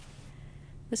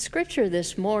The scripture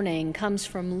this morning comes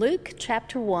from Luke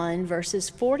chapter 1, verses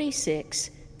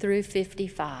 46 through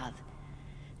 55.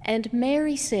 And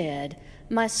Mary said,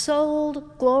 "My soul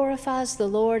glorifies the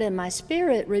Lord, and my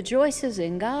spirit rejoices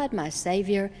in God my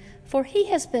Savior, for he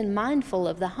has been mindful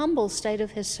of the humble state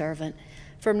of his servant.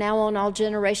 From now on all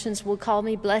generations will call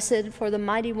me blessed, for the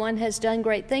Mighty One has done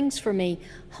great things for me.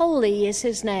 Holy is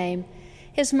his name.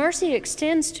 His mercy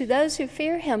extends to those who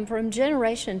fear him from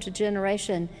generation to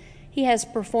generation. He has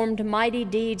performed mighty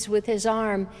deeds with his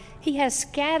arm. He has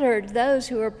scattered those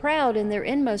who are proud in their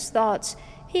inmost thoughts.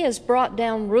 He has brought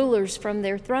down rulers from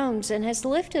their thrones and has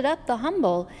lifted up the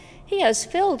humble. He has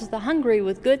filled the hungry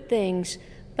with good things,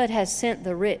 but has sent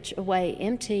the rich away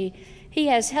empty. He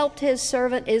has helped his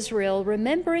servant Israel,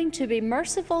 remembering to be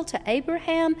merciful to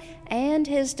Abraham and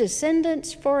his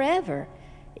descendants forever,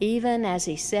 even as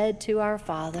he said to our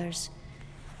fathers."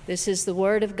 This is the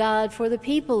word of God for the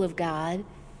people of God.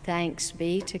 Thanks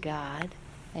be to God.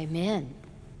 Amen.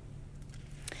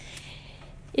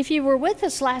 If you were with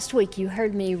us last week, you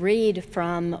heard me read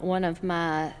from one of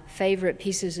my favorite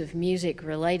pieces of music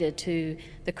related to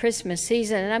the Christmas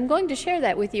season, and I'm going to share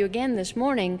that with you again this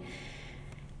morning.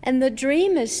 And the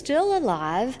dream is still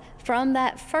alive from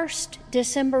that first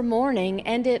December morning,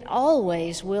 and it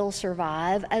always will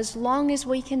survive as long as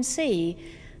we can see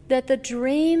that the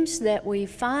dreams that we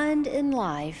find in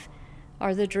life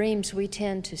are the dreams we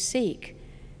tend to seek,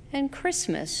 and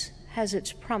Christmas has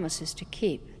its promises to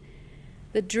keep.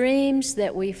 The dreams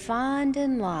that we find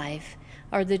in life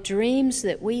are the dreams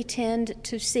that we tend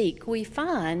to seek. We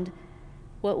find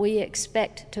what we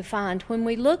expect to find. When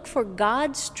we look for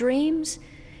God's dreams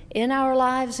in our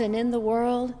lives and in the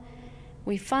world,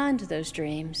 we find those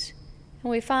dreams, and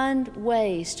we find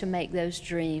ways to make those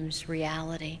dreams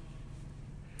reality.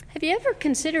 Have you ever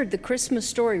considered the Christmas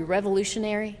story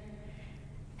revolutionary?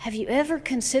 Have you ever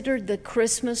considered the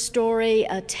Christmas story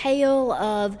a tale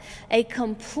of a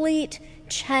complete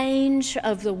change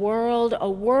of the world, a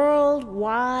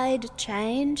worldwide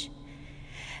change?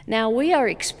 Now, we are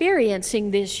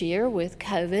experiencing this year with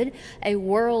COVID a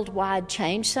worldwide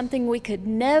change, something we could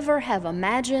never have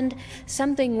imagined,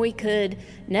 something we could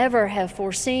never have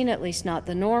foreseen, at least not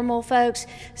the normal folks,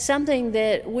 something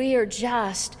that we are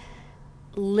just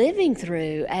living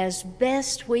through as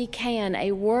best we can,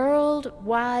 a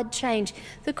worldwide change.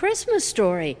 The Christmas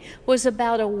story was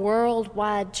about a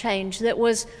worldwide change that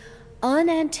was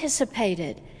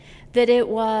unanticipated, that it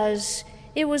was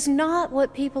not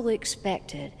what people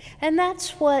expected. And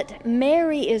that's what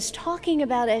Mary is talking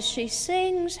about as she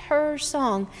sings her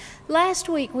song. Last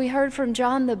week we heard from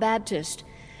John the Baptist.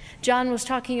 John was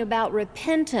talking about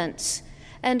repentance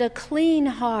and a clean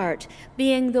heart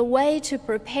being the way to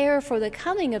prepare for the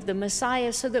coming of the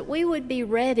Messiah so that we would be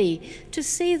ready to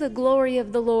see the glory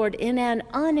of the Lord in an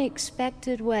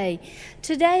unexpected way.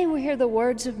 Today we hear the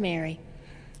words of Mary.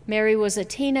 Mary was a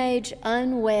teenage,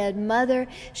 unwed mother.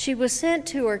 She was sent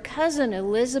to her cousin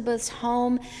Elizabeth's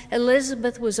home.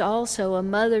 Elizabeth was also a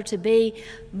mother-to-be.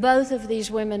 Both of these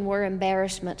women were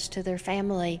embarrassments to their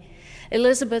family.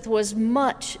 Elizabeth was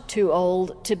much too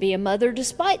old to be a mother,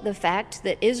 despite the fact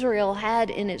that Israel had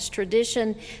in its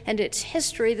tradition and its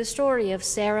history the story of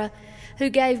Sarah, who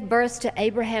gave birth to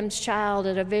Abraham's child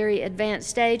at a very advanced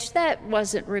stage. That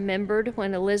wasn't remembered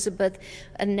when Elizabeth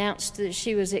announced that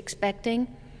she was expecting.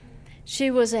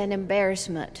 She was an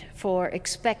embarrassment for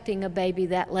expecting a baby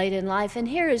that late in life. And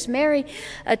here is Mary,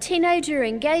 a teenager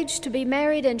engaged to be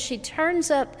married, and she turns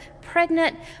up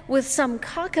pregnant with some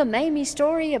cockamamie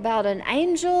story about an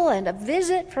angel and a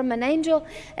visit from an angel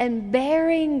and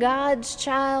bearing God's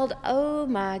child. Oh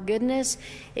my goodness,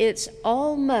 it's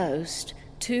almost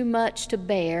too much to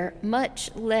bear,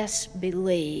 much less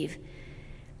believe.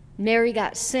 Mary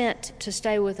got sent to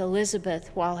stay with Elizabeth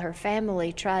while her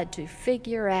family tried to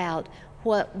figure out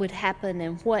what would happen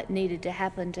and what needed to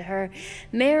happen to her.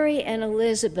 Mary and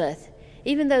Elizabeth,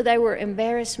 even though they were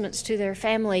embarrassments to their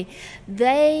family,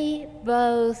 they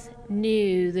both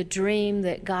knew the dream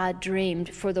that God dreamed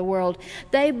for the world.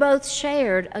 They both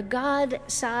shared a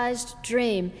God-sized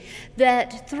dream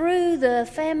that through the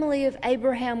family of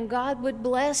Abraham, God would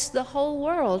bless the whole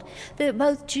world, that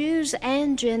both Jews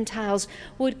and Gentiles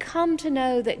would come to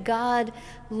know that God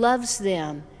loves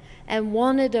them and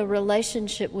wanted a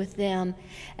relationship with them.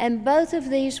 And both of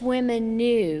these women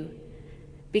knew,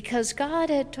 because God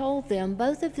had told them,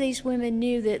 both of these women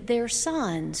knew that their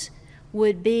sons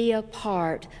would be a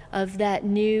part of that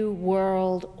new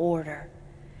world order.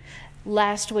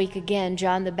 Last week, again,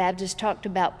 John the Baptist talked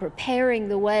about preparing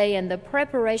the way and the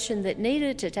preparation that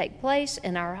needed to take place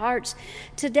in our hearts.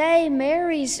 Today,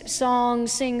 Mary's song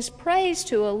sings praise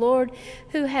to a Lord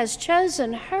who has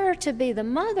chosen her to be the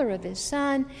mother of his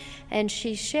Son, and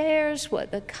she shares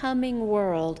what the coming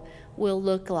world will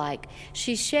look like.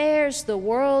 She shares the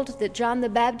world that John the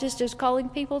Baptist is calling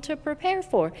people to prepare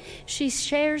for. She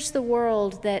shares the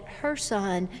world that her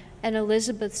son and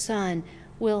Elizabeth's son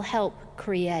will help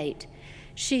create.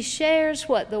 She shares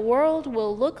what the world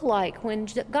will look like when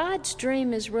God's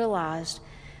dream is realized,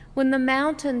 when the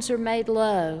mountains are made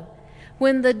low,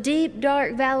 when the deep,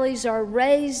 dark valleys are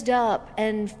raised up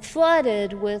and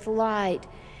flooded with light.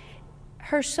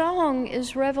 Her song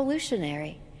is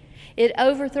revolutionary. It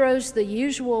overthrows the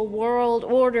usual world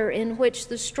order in which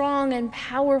the strong and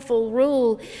powerful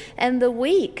rule and the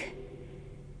weak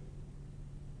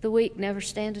never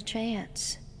stand a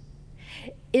chance.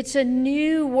 It's a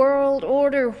new world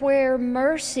order where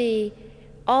mercy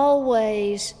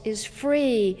always is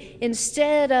free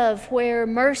instead of where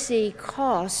mercy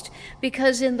cost,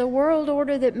 because in the world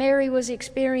order that Mary was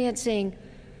experiencing,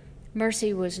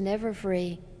 mercy was never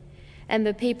free, and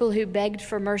the people who begged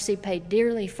for mercy paid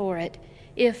dearly for it,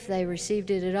 if they received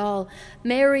it at all.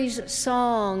 Mary's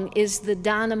song is the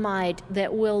dynamite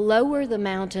that will lower the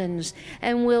mountains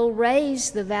and will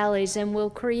raise the valleys and will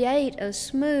create a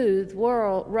smooth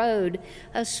road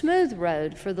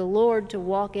for the Lord to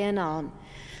walk in on.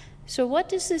 So what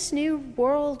does this new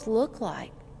world look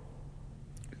like?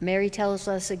 Mary tells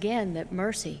us again that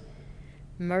mercy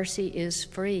is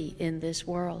free in this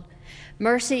world.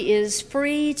 Mercy is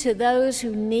free to those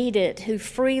who need it, who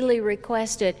freely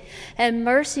request it, and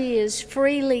mercy is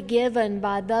freely given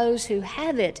by those who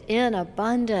have it in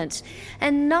abundance.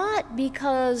 And not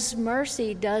because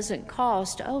mercy doesn't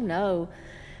cost. Oh no,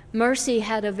 mercy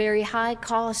had a very high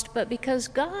cost, but because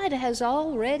God has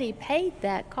already paid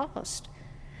that cost.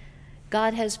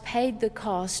 God has paid the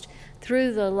cost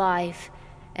through the life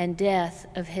and death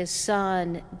of his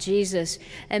Son, Jesus.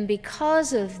 And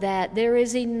because of that, there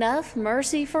is enough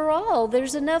mercy for all.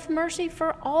 There's enough mercy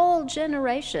for all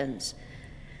generations.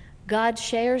 God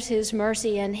shares his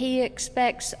mercy, and he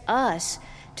expects us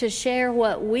to share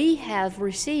what we have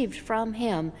received from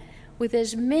him with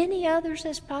as many others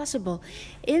as possible.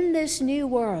 In this new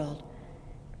world,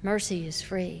 mercy is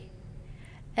free.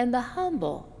 And the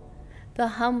humble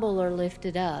are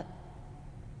lifted up.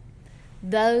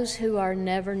 Those who are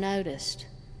never noticed,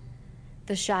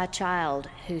 the shy child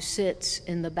who sits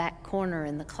in the back corner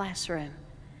in the classroom,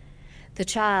 the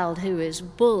child who is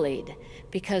bullied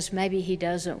because maybe he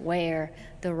doesn't wear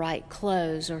the right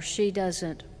clothes or she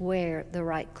doesn't wear the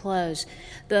right clothes,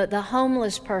 the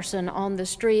homeless person on the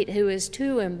street who is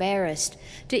too embarrassed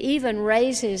to even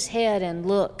raise his head and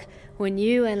look when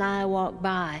you and I walk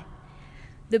by,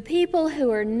 the people who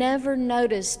are never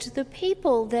noticed, the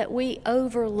people that we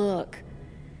overlook,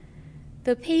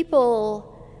 the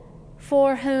people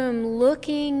for whom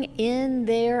looking in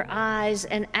their eyes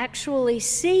and actually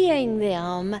seeing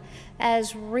them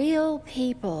as real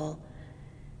people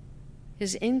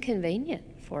is inconvenient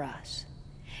for us.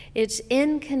 It's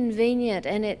inconvenient,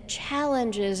 and it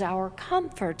challenges our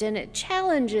comfort, and it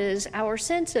challenges our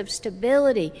sense of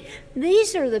stability.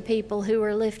 These are the people who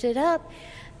are lifted up.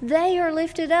 They are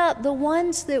lifted up, the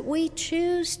ones that we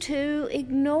choose to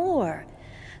ignore,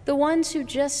 the ones who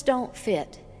just don't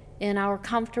fit in our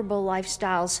comfortable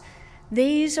lifestyles.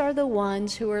 These are the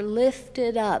ones who are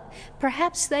lifted up.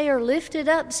 Perhaps they are lifted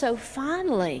up so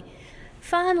finally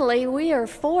we are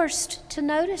forced to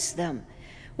notice them.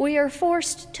 We are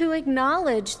forced to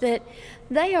acknowledge that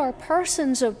they are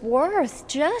persons of worth,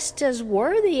 just as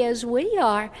worthy as we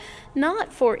are,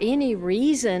 not for any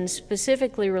reason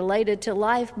specifically related to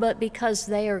life, but because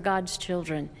they are God's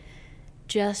children,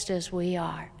 just as we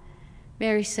are.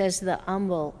 Mary says the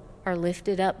humble are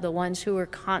lifted up, the ones who are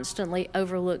constantly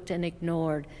overlooked and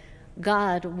ignored.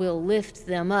 God will lift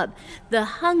them up. The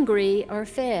hungry are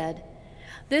fed.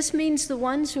 This means the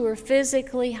ones who are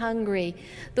physically hungry,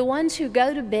 the ones who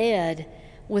go to bed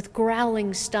with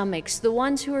growling stomachs, the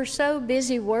ones who are so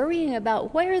busy worrying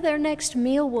about where their next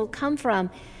meal will come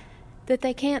from that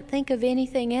they can't think of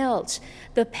anything else.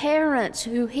 The parents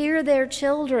who hear their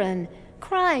children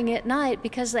crying at night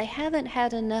because they haven't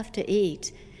had enough to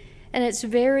eat. And it's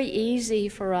very easy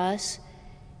for us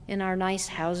in our nice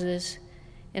houses,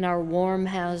 in our warm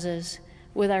houses,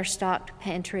 with our stocked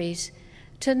pantries,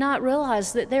 to not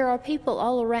realize that there are people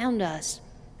all around us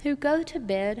who go to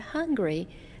bed hungry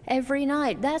every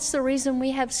night. That's the reason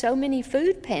we have so many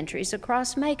food pantries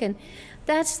across Macon.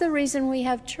 That's the reason we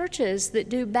have churches that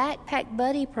do backpack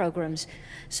buddy programs,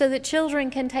 so that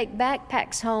children can take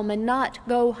backpacks home and not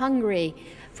go hungry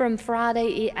from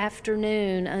Friday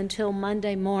afternoon until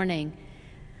Monday morning.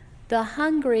 The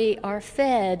hungry are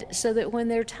fed so that when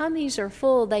their tummies are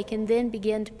full, they can then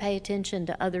begin to pay attention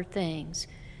to other things.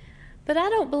 But I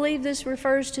don't believe this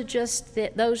refers to just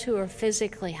those who are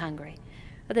physically hungry.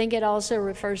 I think it also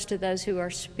refers to those who are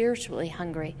spiritually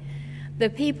hungry. The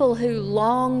people who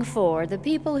long for, the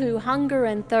people who hunger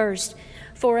and thirst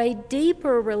for a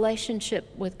deeper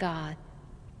relationship with God.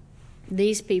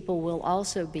 These people will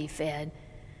also be fed.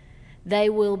 They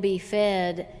will be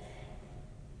fed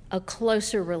a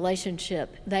closer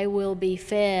relationship. They will be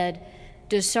fed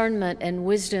discernment and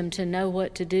wisdom to know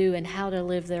what to do and how to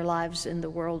live their lives in the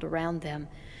world around them.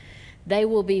 They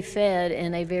will be fed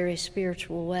in a very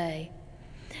spiritual way.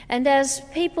 And as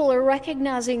people are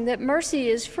recognizing that mercy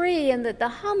is free and that the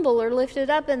humble are lifted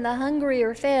up and the hungry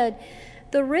are fed,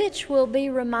 the rich will be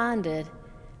reminded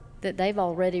that they've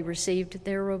already received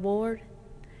their reward,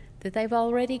 that they've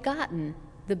already gotten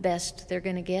the best they're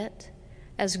going to get,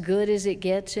 as good as it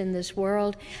gets in this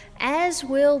world, as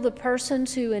will the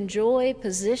persons who enjoy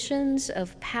positions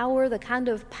of power, the kind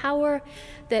of power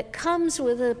that comes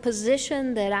with a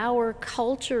position that our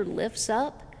culture lifts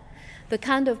up, the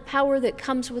kind of power that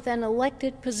comes with an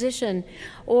elected position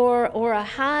or a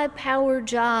high-powered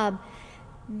job.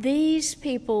 These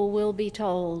people will be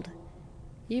told,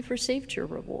 you've received your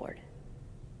reward.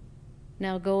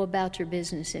 Now go about your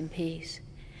business in peace.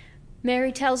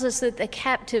 Mary tells us that the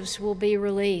captives will be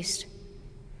released.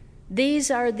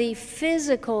 These are the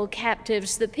physical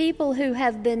captives, the people who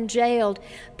have been jailed.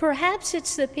 Perhaps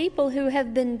it's the people who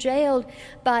have been jailed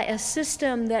by a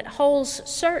system that holds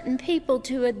certain people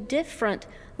to a different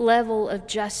level of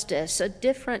justice, a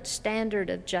different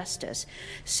standard of justice.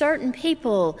 Certain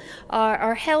people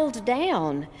are held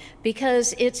down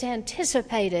because it's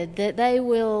anticipated that they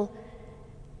will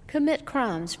commit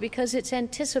crimes, because it's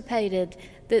anticipated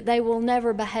that they will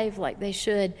never behave like they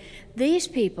should. These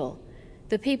people,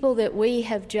 the people that we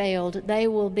have jailed, they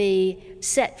will be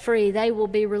set free, they will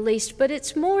be released. But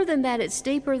it's more than that, it's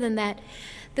deeper than that.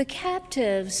 The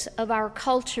captives of our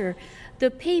culture,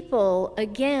 the people,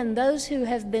 again, those who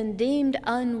have been deemed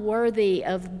unworthy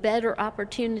of better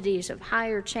opportunities, of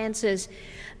higher chances,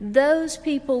 those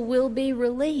people will be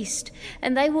released,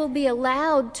 and they will be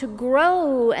allowed to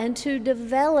grow and to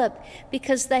develop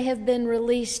because they have been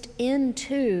released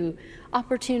into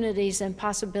opportunities and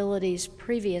possibilities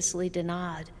previously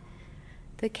denied.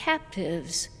 The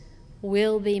captives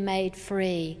will be made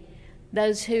free,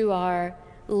 those who are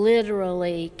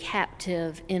literally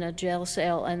captive in a jail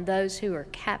cell and those who are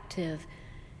captive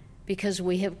because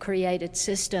we have created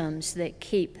systems that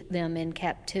keep them in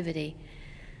captivity.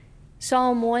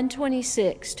 Psalm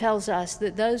 126 tells us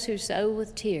that those who sow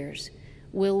with tears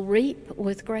will reap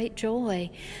with great joy.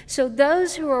 So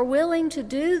those who are willing to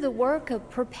do the work of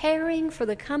preparing for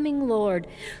the coming Lord,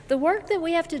 the work that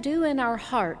we have to do in our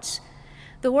hearts,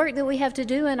 the work that we have to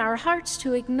do in our hearts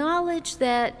to acknowledge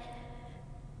that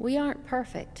we aren't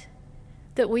perfect,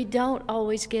 that we don't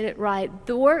always get it right,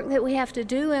 the work that we have to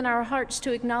do in our hearts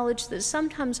to acknowledge that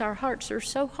sometimes our hearts are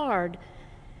so hard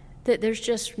that there's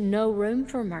just no room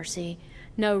for mercy,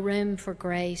 no room for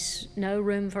grace, no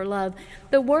room for love.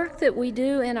 The work that we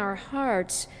do in our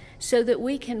hearts so that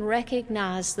we can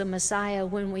recognize the Messiah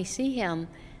when we see him,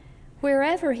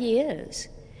 wherever he is,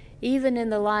 even in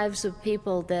the lives of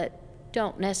people that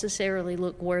don't necessarily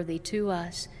look worthy to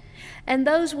us. And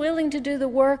those willing to do the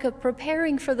work of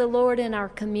preparing for the Lord in our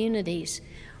communities,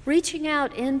 reaching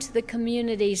out into the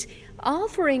communities,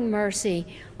 offering mercy,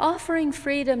 offering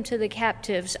freedom to the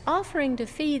captives, offering to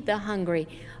feed the hungry,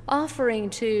 offering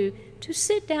to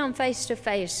sit down face to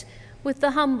face with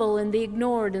the humble and the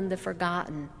ignored and the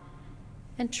forgotten,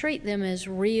 and treat them as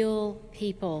real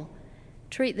people,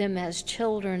 treat them as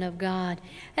children of God.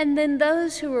 And then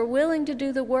those who are willing to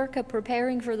do the work of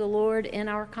preparing for the Lord in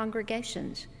our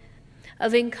congregations,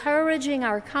 of encouraging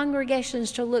our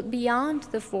congregations to look beyond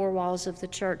the four walls of the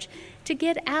church, to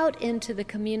get out into the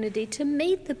community, to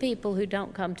meet the people who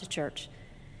don't come to church,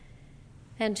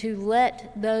 and to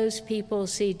let those people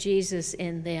see Jesus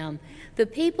in them. The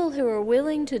people who are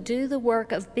willing to do the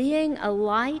work of being a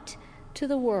light to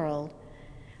the world,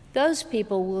 those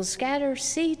people will scatter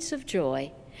seeds of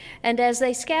joy. And as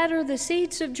they scatter the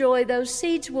seeds of joy, those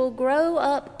seeds will grow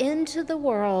up into the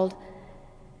world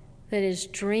that is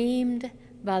dreamed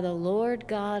by the Lord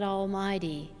God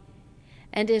Almighty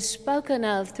and is spoken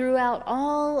of throughout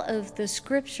all of the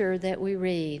scripture that we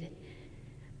read.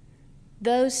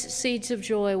 Those seeds of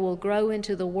joy will grow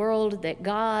into the world that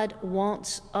God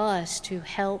wants us to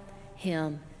help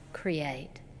Him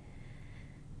create.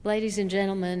 Ladies and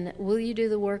gentlemen, will you do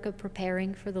the work of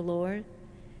preparing for the Lord,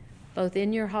 both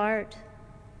in your heart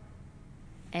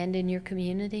and in your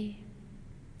community?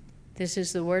 This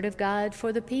is the word of God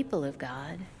for the people of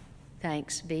God.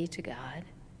 Thanks be to God.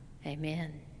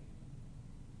 Amen.